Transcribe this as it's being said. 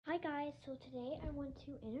guys, so today I want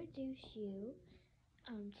to introduce you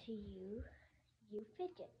to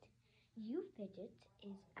Fidget. You Fidget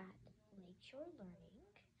is at Lakeshore Learning,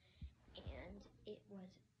 and it was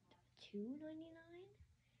 $2.99,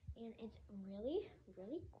 and it's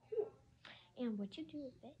really cool. And what you do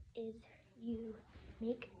with it is you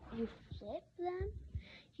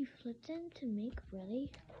flip them to make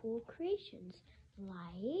really cool creations.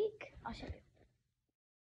 Like, I'll show you.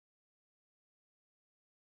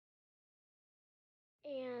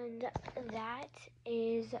 And that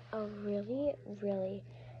is a really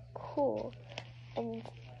cool, and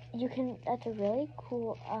that's a really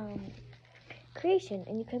cool creation,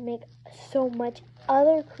 and you can make so much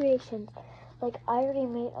other creations. Like, I already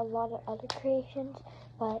made a lot of other creations,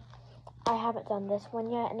 but I haven't done this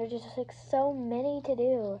one yet, and there's just like so many to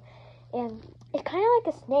do. And it's kind of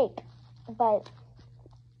like a snake, but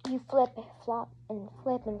you flip and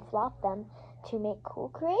flop them to make cool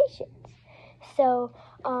creations. So,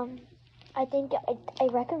 I think I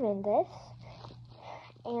recommend this,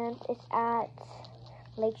 and it's at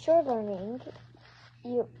Lakeshore Learning.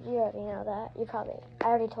 You already know that. I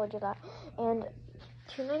already told you that. And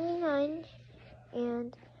 $2.99,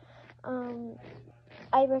 and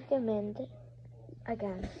I recommend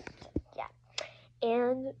again. Yeah.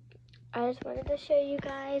 And I just wanted to show you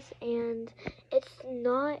guys, and it's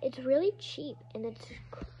really cheap, and I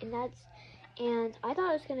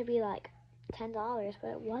thought it was gonna be like $10, but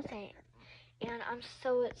it wasn't. And I'm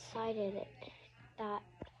so excited that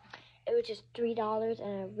it was just $3,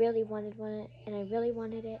 and I really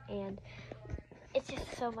wanted it, and it's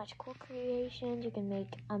just so much cool creations. You can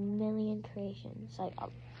make a million creations, like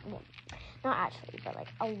not actually, but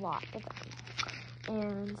like a lot of them.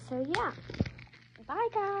 And so yeah, bye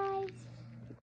guys.